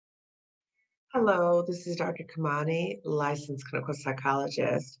Hello, this is Dr. Kamani, licensed clinical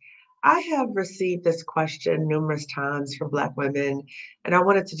psychologist. I have received this question numerous times from Black women, and I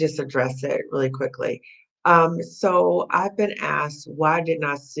wanted to just address it really quickly. So I've been asked, why didn't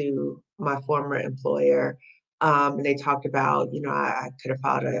I sue my former employer? And they talked about, I could have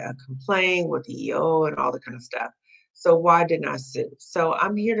filed a complaint with the EO and all the kind of stuff. So why didn't I sue? So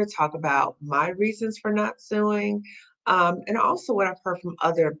I'm here to talk about my reasons for not suing, and also what I've heard from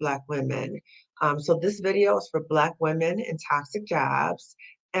other Black women. So this video is for Black women in toxic jobs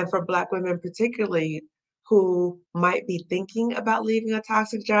and for Black women particularly who might be thinking about leaving a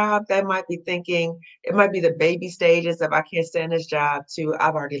toxic job. They might be thinking it might be the baby stages of I can't stand this job to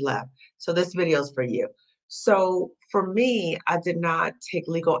I've already left. So this video is for you. So for me, I did not take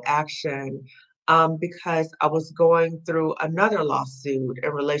legal action because I was going through another lawsuit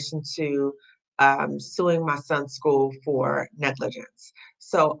in relation to suing my son's school for negligence.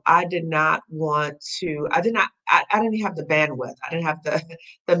 So I did not want to, I didn't have the bandwidth. I didn't have the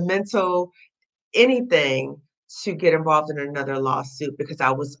the mental anything to get involved in another lawsuit because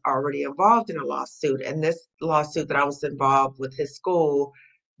I was already involved in a lawsuit. And this lawsuit that I was involved with his school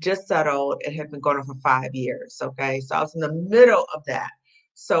just settled. It had been going on for 5 years. Okay. So I was in the middle of that.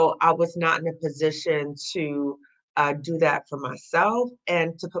 So I was not in a position to do that for myself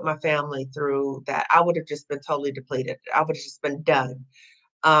and to put my family through that. I would have just been totally depleted. I would have just been done.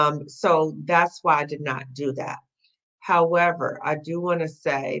 So that's why I did not do that. However, I do want to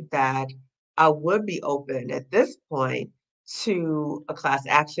say that I would be open at this point to a class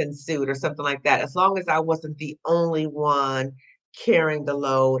action suit or something like that, as long as I wasn't the only one carrying the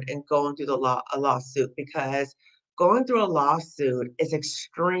load and going through a lawsuit, because going through a lawsuit is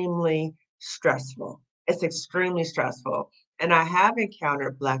extremely stressful. It's extremely stressful. And I have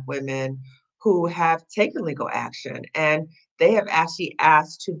encountered Black women who have taken legal action, and they have actually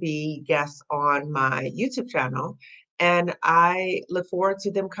asked to be guests on my YouTube channel, and I look forward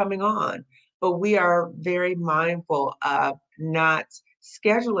to them coming on. But we are very mindful of not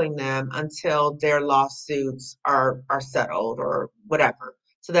scheduling them until their lawsuits are settled or whatever.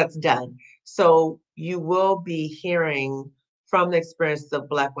 So that's done. So you will be hearing from the experiences of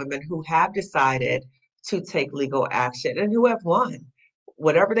Black women who have decided to take legal action and who have won.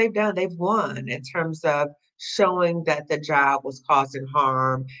 Whatever they've done, they've won in terms of showing that the job was causing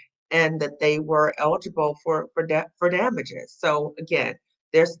harm and that they were eligible for damages. So again,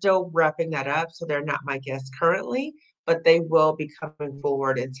 they're still wrapping that up, so they're not my guests currently, but they will be coming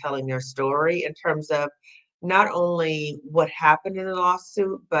forward and telling their story in terms of not only what happened in the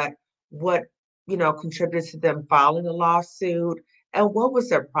lawsuit, but what contributed to them filing a lawsuit and what was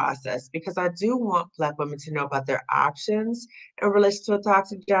their process. Because I do want Black women to know about their options in relation to a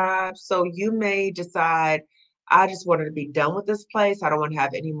toxic job. So you may decide, I just wanted to be done with this place. I don't want to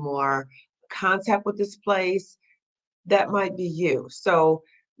have any more contact with this place. That might be you. So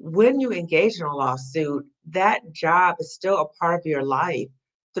when you engage in a lawsuit, that job is still a part of your life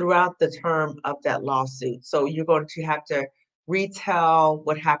throughout the term of that lawsuit. So you're going to have to retell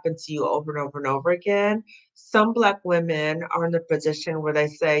what happened to you over and over and over again. Some Black women are in the position where they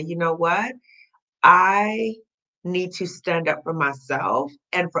say, you know what? I need to stand up for myself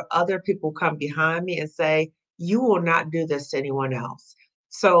and for other people come behind me and say, you will not do this to anyone else.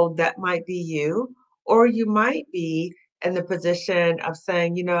 So that might be you, or you might be in the position of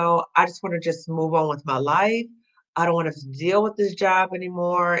saying, I just want to just move on with my life. I don't want to deal with this job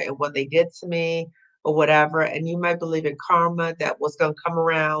anymore and what they did to me or whatever. And you might believe in karma that what's going to come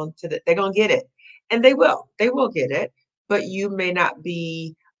around they're going to get it. And they will get it, but you may not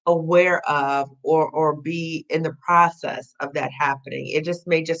be aware of or be in the process of that happening. It just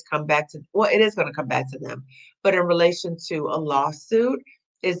may just come back to, well, it is going to come back to them. But in relation to a lawsuit,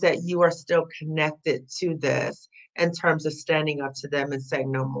 is that you are still connected to this in terms of standing up to them and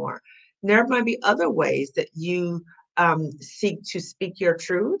saying no more. There might be other ways that you seek to speak your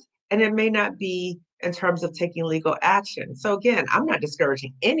truth, and it may not be in terms of taking legal action. So again, I'm not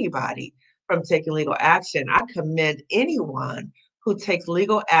discouraging anybody from taking legal action. I commend anyone who takes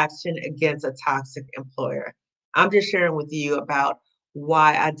legal action against a toxic employer. I'm just sharing with you about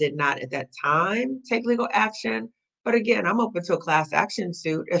why I did not at that time take legal action. But again, I'm open to a class action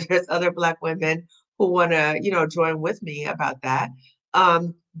suit if there's other Black women who want to, join with me about that.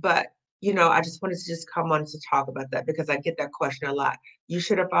 But I just wanted to just come on to talk about that because I get that question a lot. You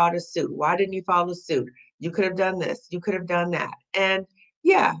should have filed a suit. Why didn't you file a suit? You could have done this. You could have done that. And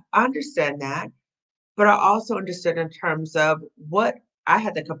yeah, I understand that. But I also understood in terms of what I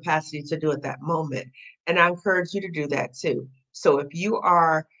had the capacity to do at that moment. And I encourage you to do that too. So if you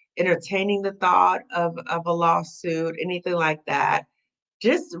are entertaining the thought of a lawsuit, anything like that,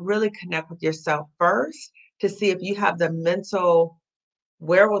 just really connect with yourself first to see if you have the mental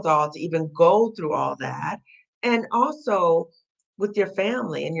wherewithal to even go through all that. And also with your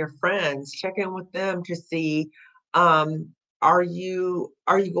family and your friends, check in with them to see, um, are you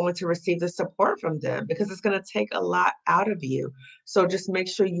going to receive the support from them? Because it's going to take a lot out of you. So just make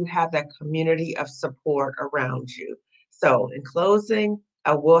sure you have that community of support around you. So in closing,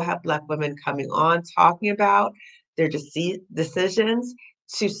 I will have Black women coming on talking about their decisions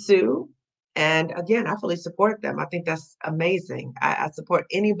to sue, and again, I fully support them. I think that's amazing. I support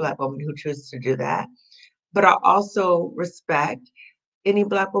any Black woman who chooses to do that. But I also respect any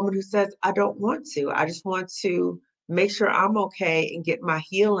Black woman who says, I don't want to. I just want to make sure I'm okay and get my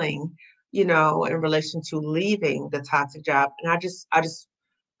healing, in relation to leaving the toxic job. And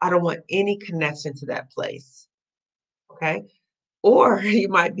I don't want any connection to that place. Okay. Or you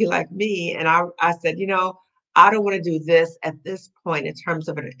might be like me, and I said, I don't want to do this at this point in terms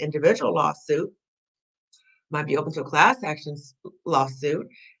of an individual lawsuit, might be open to a class action lawsuit.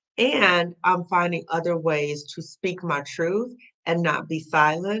 And I'm finding other ways to speak my truth and not be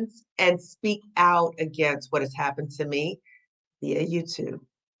silenced and speak out against what has happened to me via YouTube,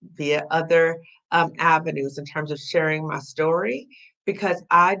 via other avenues in terms of sharing my story, because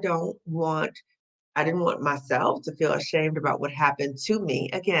I didn't want myself to feel ashamed about what happened to me.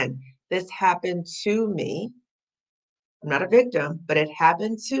 Again, this happened to me. I'm not a victim, but it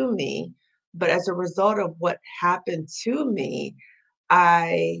happened to me. But as a result of what happened to me,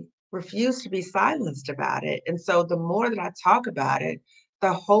 I refuse to be silenced about it. And so the more that I talk about it,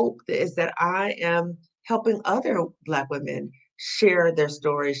 the hope is that I am helping other Black women share their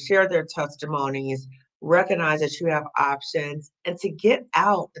stories, share their testimonies, recognize that you have options, and to get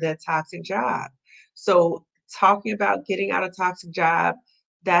out of that toxic job. So talking about getting out of toxic job,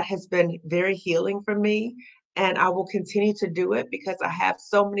 that has been very healing for me. And I will continue to do it because I have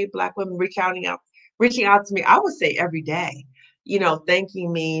so many Black women reaching out to me, I would say every day,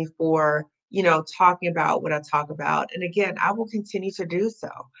 thanking me for, talking about what I talk about. And again, I will continue to do so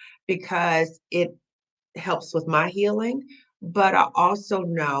because it helps with my healing. But I also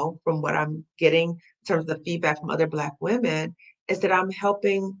know from what I'm getting in terms of the feedback from other Black women is that I'm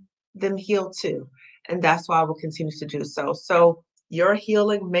helping them heal too. And that's why I will continue to do so. So your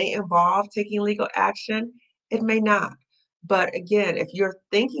healing may involve taking legal action, it may not. But again, if you're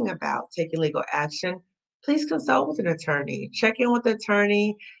thinking about taking legal action, please consult with an attorney. Check in with the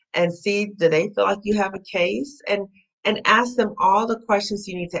attorney and see, do they feel like you have a case, and ask them all the questions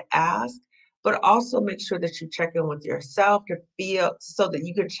you need to ask, but also make sure that you check in with yourself to feel so that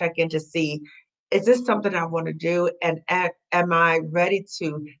you can check in to see, is this something I want to do? And am I ready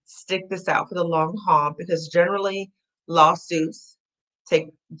to stick this out for the long haul? Because generally lawsuits take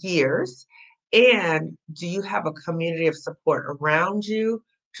years. And do you have a community of support around you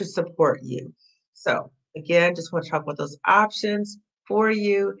to support you? So again, just want to talk about those options for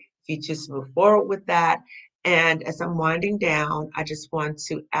you if you choose to move forward with that. And as I'm winding down, I just want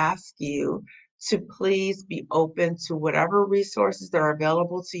to ask you to please be open to whatever resources that are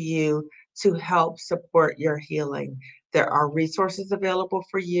available to you to help support your healing. There are resources available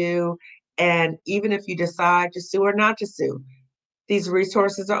for you. And even if you decide to sue or not to sue, these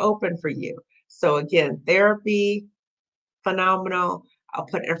resources are open for you. So again, therapy, phenomenal. I'll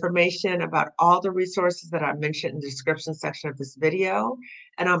put information about all the resources that I mentioned in the description section of this video.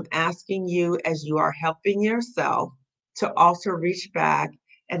 And I'm asking you, as you are helping yourself, to also reach back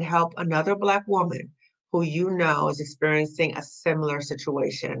and help another Black woman who you know is experiencing a similar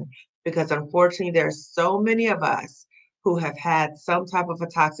situation. Because unfortunately, there's so many of us who have had some type of a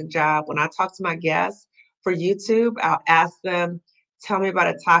toxic job. When I talk to my guests for YouTube, I'll ask them, tell me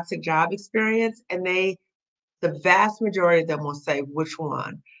about a toxic job experience, and the vast majority of them will say, which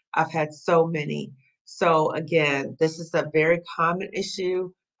one? I've had so many. So again, this is a very common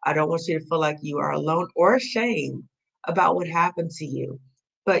issue. I don't want you to feel like you are alone or ashamed about what happened to you.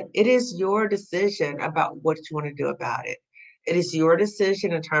 But it is your decision about what you want to do about it. It is your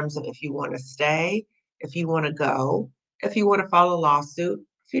decision in terms of if you want to stay, if you want to go, if you want to file a lawsuit,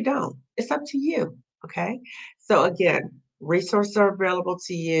 if you don't. It's up to you. Okay. So again, resources are available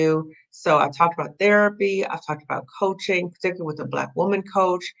to you. So I talked about therapy, I've talked about coaching, particularly with a Black woman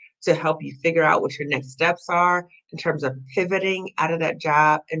coach to help you figure out what your next steps are in terms of pivoting out of that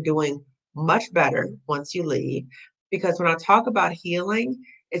job and doing much better once you leave. Because when I talk about healing,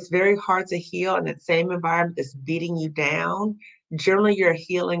 it's very hard to heal in that same environment that's beating you down. Generally, your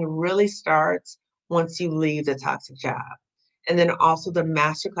healing really starts once you leave the toxic job. And then also the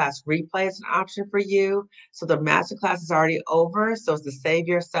masterclass replay is an option for you. So the masterclass is already over. So it's the Save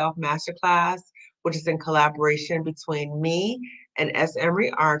Yourself masterclass, which is in collaboration between me And as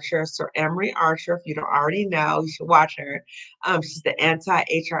Emery Archer, Sir Emery Archer, if you don't already know, you should watch her. She's the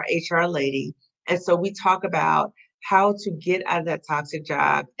anti-HR lady. And so we talk about how to get out of that toxic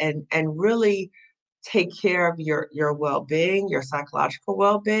job and really take care of your well-being, your psychological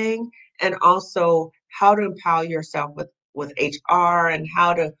well-being, and also how to empower yourself with HR and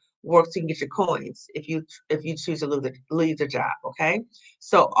how to work to get your coins if you choose to leave the job. Okay,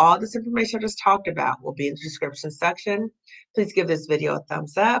 so all this information I just talked about will be in the description section. Please give this video a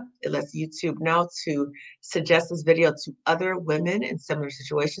thumbs up. It lets YouTube know to suggest this video to other women in similar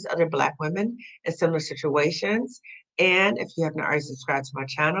situations, other Black women in similar situations. And if you have not already subscribed to my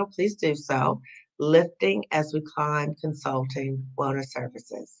channel, please do so. Lifting as we climb consulting wellness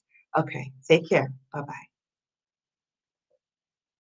services. Okay, take care. Bye bye.